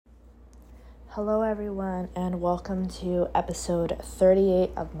Hello, everyone, and welcome to episode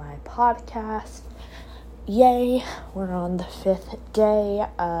 38 of my podcast. Yay, we're on the 5th day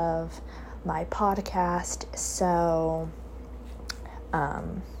of my podcast. So that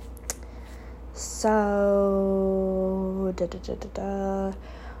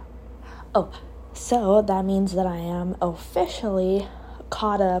means that I am officially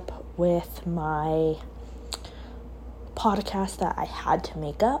caught up with my podcast that I had to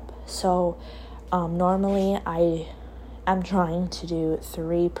make up. So normally I am trying to do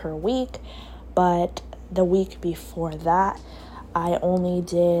 3 per week, but the week before that I only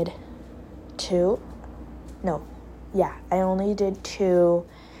did 2. I only did 2,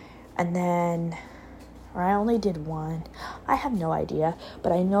 and then I only did 1. I have no idea,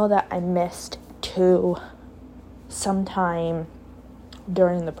 but I know that I missed 2 sometime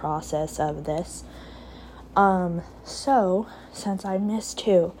during the process of this. So since I missed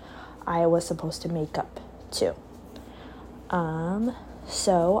 2, I was supposed to make up 2.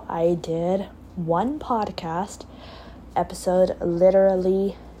 So I did 1 podcast episode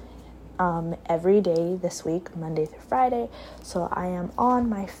literally every day this week, Monday through Friday. So I am on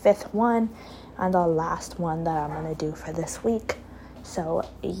my 5th one and the last one that I'm going to do for this week. So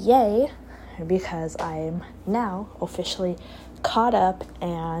yay, because I'm now officially caught up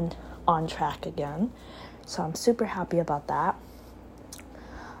and on track again. So I'm super happy about that.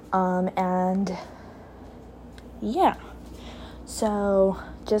 So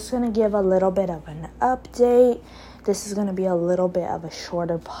just going to give a little bit of an update. This is going to be a little bit of a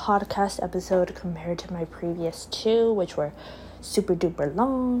shorter podcast episode compared to my previous 2, which were super duper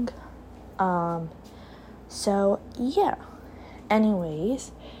long.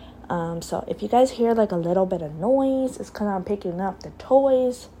 Anyways, so if you guys hear like a little bit of noise, it's because I'm picking up the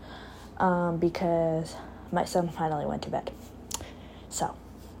toys, because my son finally went to bed. So,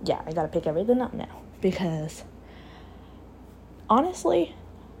 yeah, I gotta pick everything up now. Because, honestly,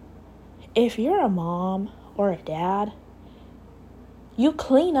 if you're a mom or a dad, you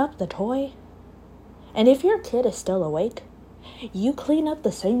clean up the toy. And if your kid is still awake, you clean up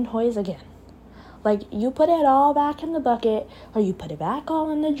the same toys again. Like, you put it all back in the bucket, or you put it back all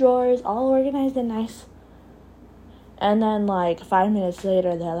in the drawers, all organized and nice. And then, 5 minutes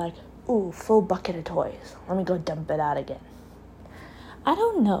later, they're like, ooh, full bucket of toys. Let me go dump it out again. I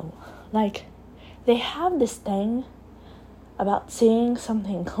don't know. They have this thing about seeing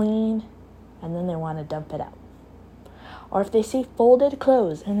something clean and then they want to dump it out. Or if they see folded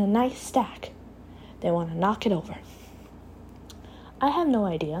clothes in a nice stack, they want to knock it over. I have no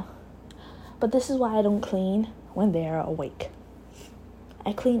idea. But this is why I don't clean when they're awake.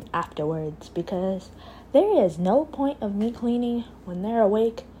 I clean afterwards because there is no point of me cleaning when they're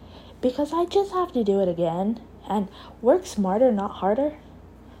awake, because I just have to do it again, and work smarter, not harder.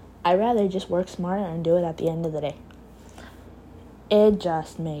 I'd rather just work smarter and do it at the end of the day. It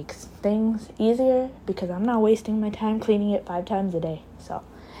just makes things easier because I'm not wasting my time cleaning it 5 times a day. So,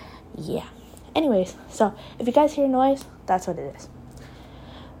 yeah. Anyways, so if you guys hear noise, that's what it is.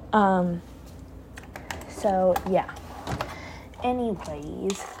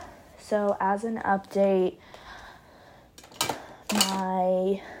 Anyways, so as an update,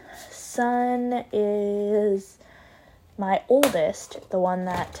 my son is my oldest, the one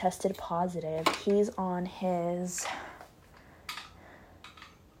that tested positive. He's on his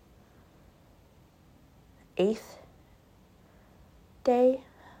 8th day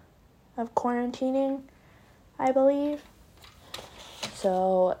of quarantining, I believe.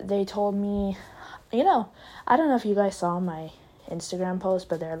 So they told me, I don't know if you guys saw my Instagram post,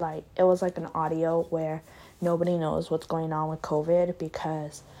 but it was an audio where nobody knows what's going on with COVID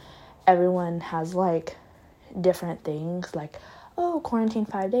because everyone has different things, quarantine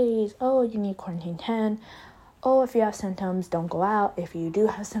 5 days, you need quarantine 10, if you have symptoms, don't go out, if you do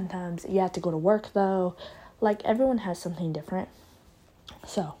have symptoms, you have to go to work though. Everyone has something different.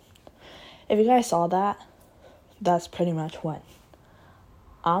 So if you guys saw that, that's pretty much what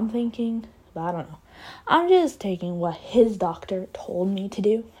I'm thinking, but I don't know. I'm just taking what his doctor told me to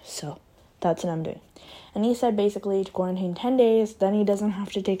do, so that's what I'm doing. And he said basically to quarantine 10 days, then he doesn't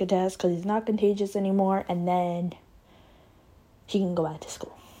have to take a test because he's not contagious anymore, and then he can go back to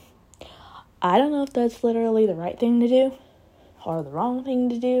school. I don't know if that's literally the right thing to do or the wrong thing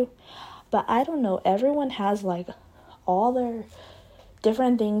to do, but I don't know. Everyone has all their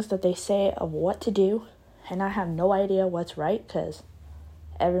different things that they say of what to do, and I have no idea what's right because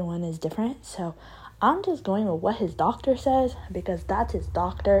everyone is different. So I'm just going with what his doctor says because that's his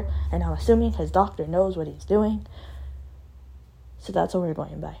doctor, and I'm assuming his doctor knows what he's doing. So that's what we're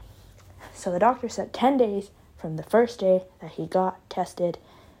going by. So the doctor said 10 days from the first day that he got tested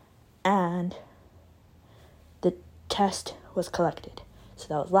and the test was collected. So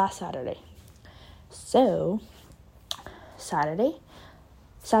that was last Saturday. So Saturday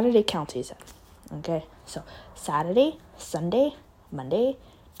counts, he said. Okay, so Saturday, Sunday, Monday,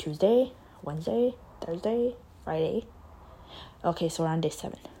 Tuesday, Wednesday, Thursday, Friday. Okay, so we're on day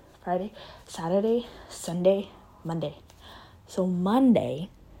 7. Friday, Saturday, Sunday, Monday. So Monday,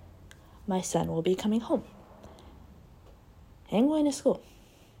 my son will be coming home and going to school.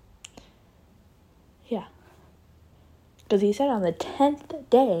 Yeah. Because he said on the 10th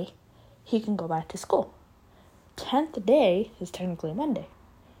day, he can go back to school. 10th day is technically Monday.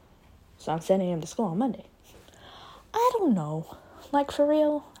 So I'm sending him to school on Monday. I don't know. Like, for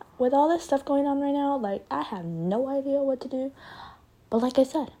real, with all this stuff going on right now, like, I have no idea what to do. But like I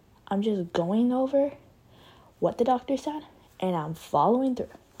said, I'm just going over what the doctor said, and I'm following through.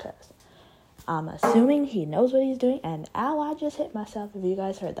 Because I'm assuming he knows what he's doing, and ow, I just hit myself if you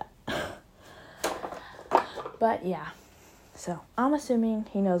guys heard that. But yeah, so I'm assuming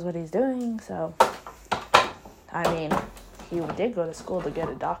he knows what he's doing, so, I mean, he did go to school to get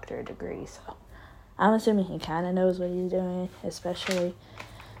a doctorate degree, so I'm assuming he kind of knows what he's doing, especially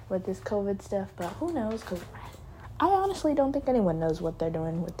with this COVID stuff, but who knows, because I honestly don't think anyone knows what they're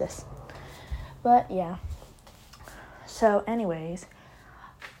doing with this. But yeah, so anyways,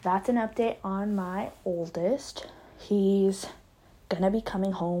 that's an update on my oldest. He's gonna be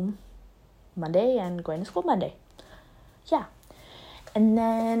coming home Monday and going to school Monday. Yeah. And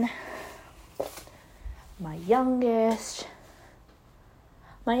then my youngest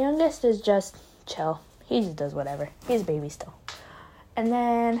is just chill. He just does whatever. He's a baby still. And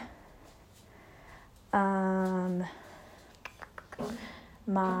then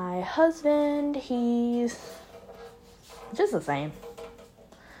my husband, he's just the same.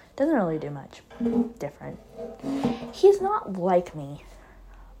 Doesn't really do much different. He's not like me.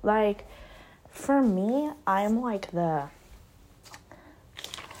 Like, for me, I'm like the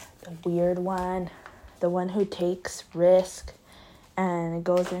weird one, the one who takes risk and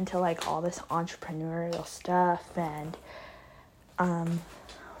goes into like all this entrepreneurial stuff and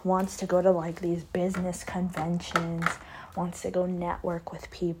wants to go to like these business conventions, wants to go network with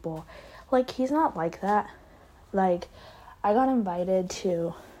people. Like, he's not like that. Like, I got invited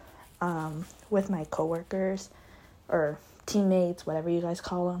to with my coworkers or teammates, whatever you guys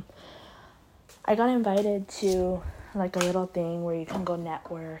call them. I got invited to like a little thing where you can go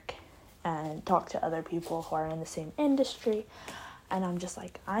network and talk to other people who are in the same industry. And I'm just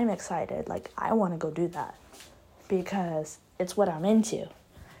like, I'm excited. Like, I want to go do that because it's what I'm into.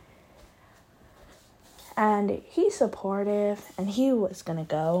 And he's supportive and he was going to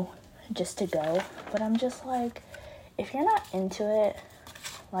go just to go. But I'm just like, if you're not into it,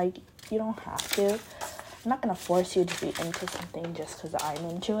 like, you don't have to. I'm not going to force you to be into something just because I'm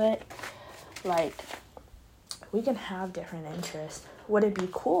into it. Like, we can have different interests. Would it be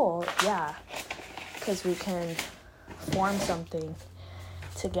cool? Yeah. Because we can form something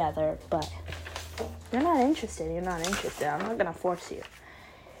together. But if you're not interested, you're not interested. I'm not going to force you.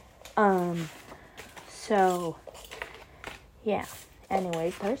 So, yeah.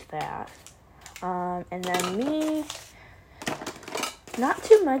 Anyways, there's that. And then me, not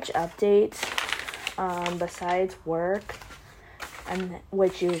too much updates besides work, and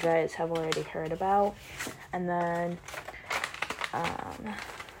which you guys have already heard about. And then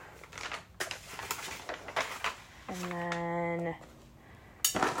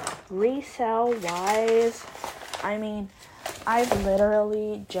resale wise, I mean, I've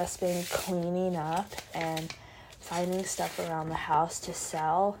literally just been cleaning up and finding stuff around the house to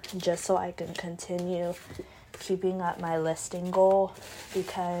sell just so I can continue keeping up my listing goal,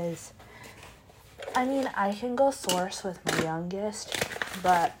 because I mean, I can go source with my youngest,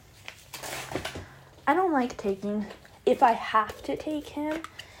 but I don't like taking, if I have to take him,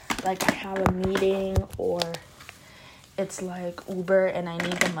 like I have a meeting or it's like Uber and I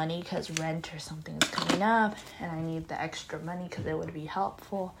need the money because rent or something is coming up and I need the extra money because it would be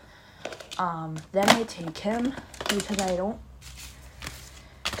helpful, then I take him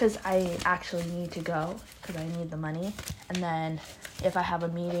because I actually need to go because I need the money. And then if I have a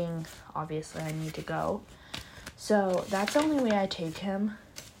meeting, obviously I need to go. So that's the only way I take him.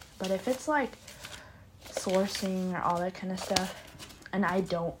 But if it's like sourcing or all that kind of stuff and I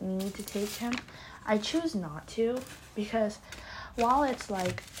don't need to take him, I choose not to, because while it's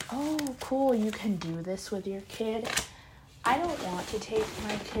like, oh, cool, you can do this with your kid, I don't want to take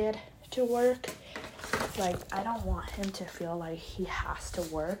my kid to work. Like, I don't want him to feel like he has to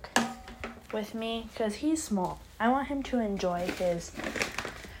work with me because he's small. I want him to enjoy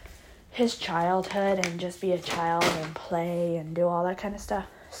his childhood and just be a child and play and do all that kind of stuff.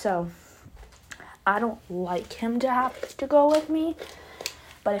 So I don't like him to have to go with me,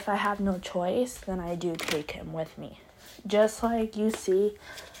 but if I have no choice, then I do take him with me. Just like you see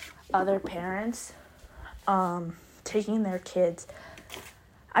other parents taking their kids,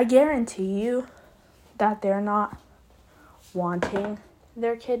 I guarantee you that they're not wanting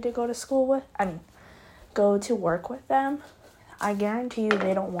their kid to go to work with them. I guarantee you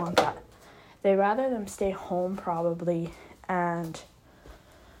they don't want that. They'd rather them stay home probably and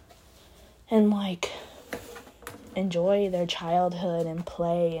like enjoy their childhood and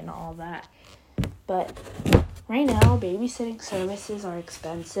play and all that. But right now, babysitting services are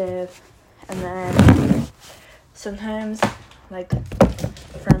expensive. And then sometimes, like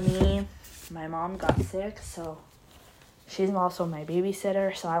for me, my mom got sick, so she's also my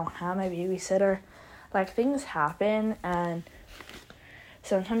babysitter, so I don't have my babysitter. Like, things happen, and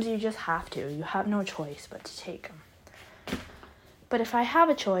sometimes you just have to. You have no choice but to take them. But if I have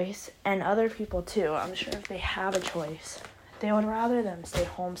a choice, and other people too, I'm sure if they have a choice, they would rather them stay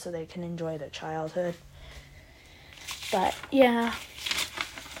home so they can enjoy their childhood. But yeah,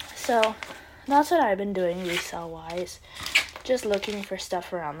 so that's what I've been doing resale-wise. Just looking for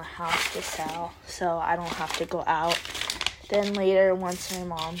stuff around the house to sell so I don't have to go out. Then later, once my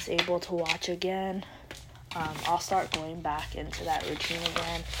mom's able to watch again, I'll start going back into that routine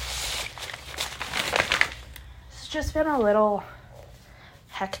again. It's just been a little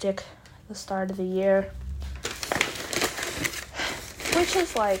hectic the start of the year, which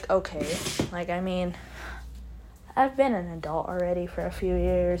is like okay. Like, I mean, I've been an adult already for a few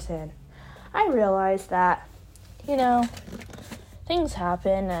years, and I realize that, things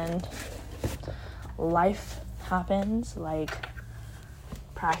happen and life happens like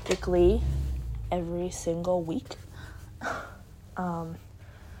practically every single week.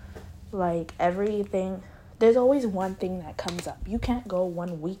 Like everything, there's always one thing that comes up. You can't go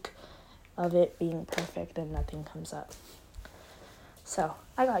 1 week of it being perfect and nothing comes up. So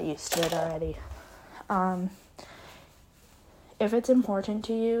I got used to it already. If it's important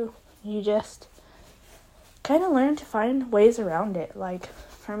to you, you just kind of learn to find ways around it. Like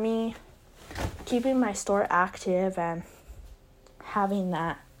for me, keeping my store active and having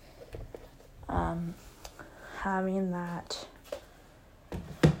that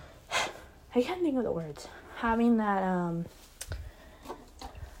I can't think of the words. Having that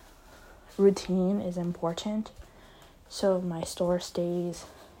routine is important so my store stays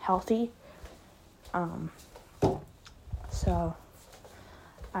healthy. So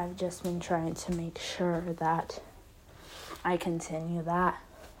I've just been trying to make sure that I continue that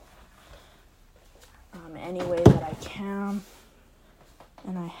any way that I can.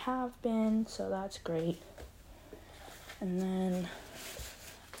 And I have been, so that's great. And then,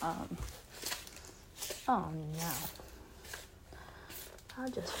 oh no. I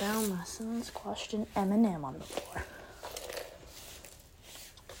just found my son's squashed an M&M on the floor.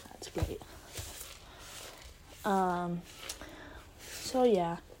 That's great. So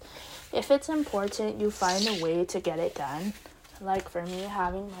yeah, if it's important, you find a way to get it done. Like for me,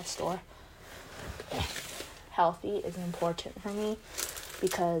 having my store healthy is important for me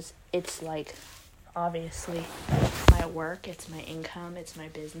because it's like obviously my work, it's my income, it's my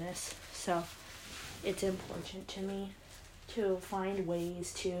business. So it's important to me to find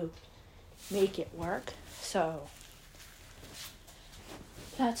ways to make it work. So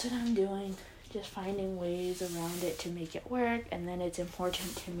that's what I'm doing. Just finding ways around it to make it work. And then it's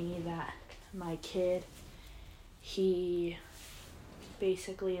important to me that my kid, he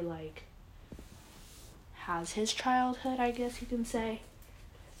basically like has his childhood, I guess you can say.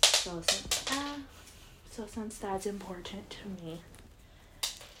 So since that's important to me,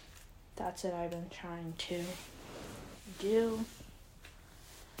 that's what I've been trying to do.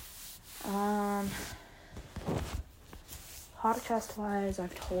 Podcast wise,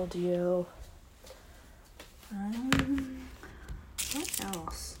 I've told you. What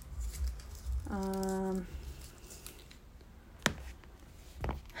else? I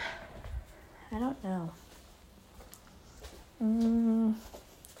don't know.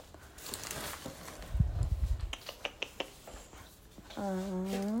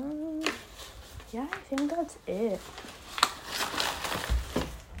 Yeah, I think that's it.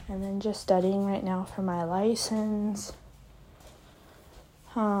 And then just studying right now for my license.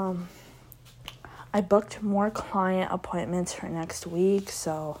 I booked more client appointments for next week,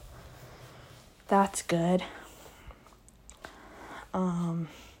 so that's good.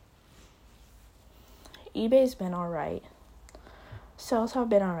 eBay's been alright. Sales have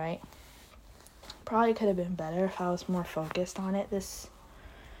been alright. Probably could have been better if I was more focused on it this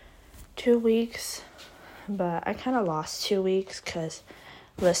 2 weeks. But I kind of lost 2 weeks because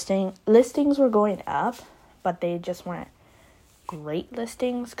listings were going up, but they just weren't great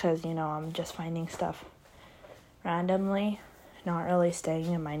listings because, I'm just finding stuff randomly, not really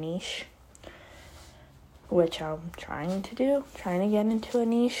staying in my niche, which I'm trying to get into a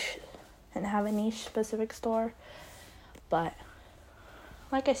niche and have a niche specific store. But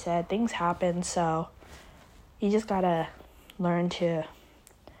like I said, things happen, so you just gotta learn to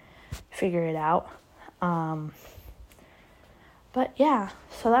figure it out. But yeah,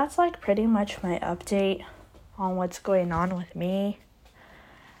 so that's like pretty much my update on what's going on with me.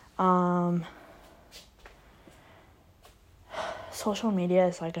 Social media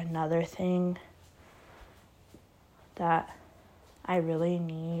is like another thing that I really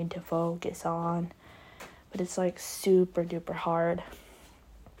need to focus on, but it's like super duper hard.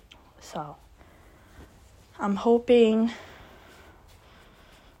 So I'm hoping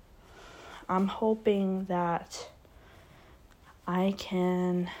that I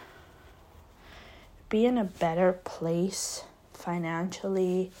can be in a better place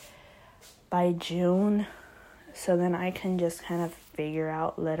financially by June, so then I can just kind of figure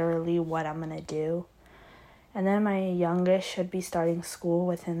out literally what I'm going to do. And then my youngest should be starting school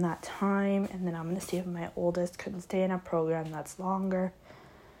within that time, and then I'm going to see if my oldest can stay in a program that's longer,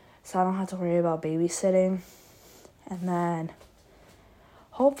 so I don't have to worry about babysitting. And then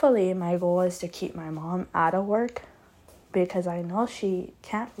hopefully my goal is to keep my mom out of work, because I know she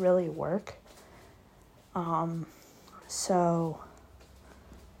can't really work. So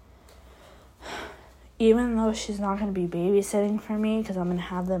even though she's not going to be babysitting for me because I'm going to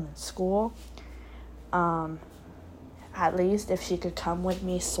have them in school, at least if she could come with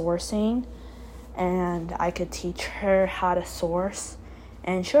me sourcing and I could teach her how to source,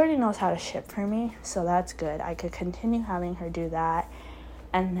 and she already knows how to ship for me, so that's good. I could continue having her do that,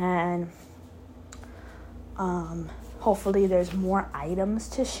 and then hopefully there's more items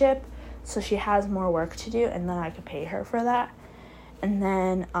to ship, so she has more work to do, and then I could pay her for that, and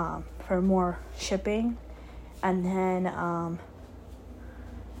then for more shipping. And then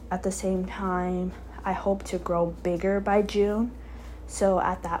at the same time, I hope to grow bigger by June, so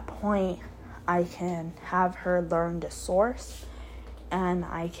at that point I can have her learn to source, and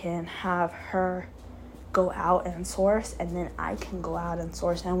I can have her go out and source, and then I can go out and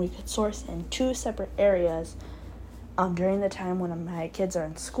source, and we could source in 2 separate areas during the time when my kids are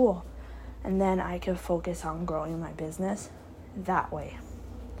in school, and then I could focus on growing my business that way,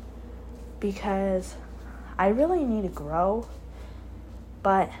 because I really need to grow.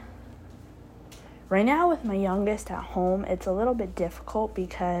 But right now with my youngest at home, it's a little bit difficult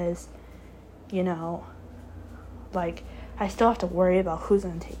because, like, I still have to worry about who's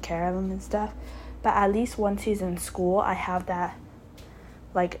going to take care of him and stuff. But at least once he's in school, I have that,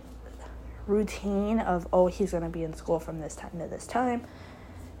 like, routine of, he's going to be in school from this time to this time.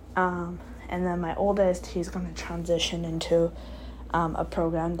 And then my oldest, he's going to transition into a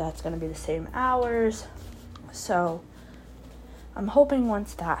program that's going to be the same hours. So I'm hoping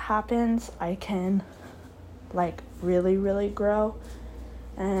once that happens, I can, like, really, really grow.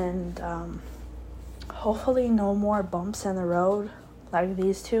 And hopefully no more bumps in the road like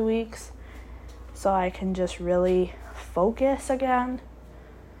these 2 weeks, so I can just really focus again.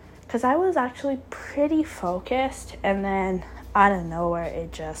 Because I was actually pretty focused, and then out of nowhere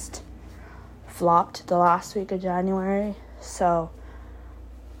it just flopped the last week of January. So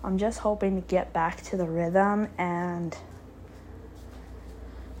I'm just hoping to get back to the rhythm and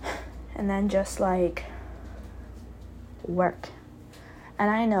then just like work. And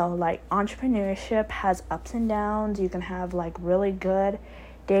I know, like, entrepreneurship has ups and downs. You can have like really good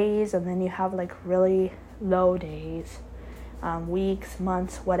days, and then you have like really low days, weeks,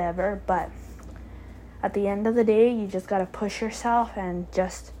 months, whatever. But at the end of the day, you just gotta push yourself and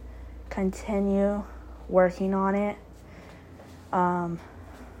just continue working on it.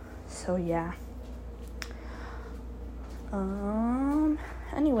 So yeah.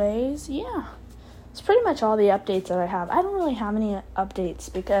 Anyways, yeah. It's pretty much all the updates that I have. I don't really have any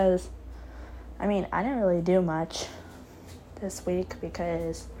updates because, I didn't really do much this week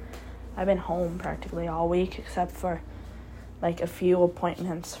because I've been home practically all week except for like a few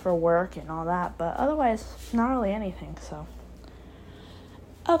appointments for work and all that. But otherwise, not really anything, so.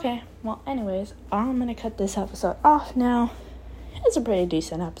 Okay, well, anyways, I'm going to cut this episode off now. It's a pretty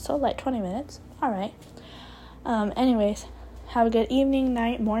decent episode, like 20 minutes. All right. Anyways, have a good evening,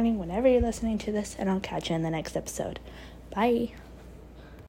 night, morning, whenever you're listening to this, and I'll catch you in the next episode. Bye.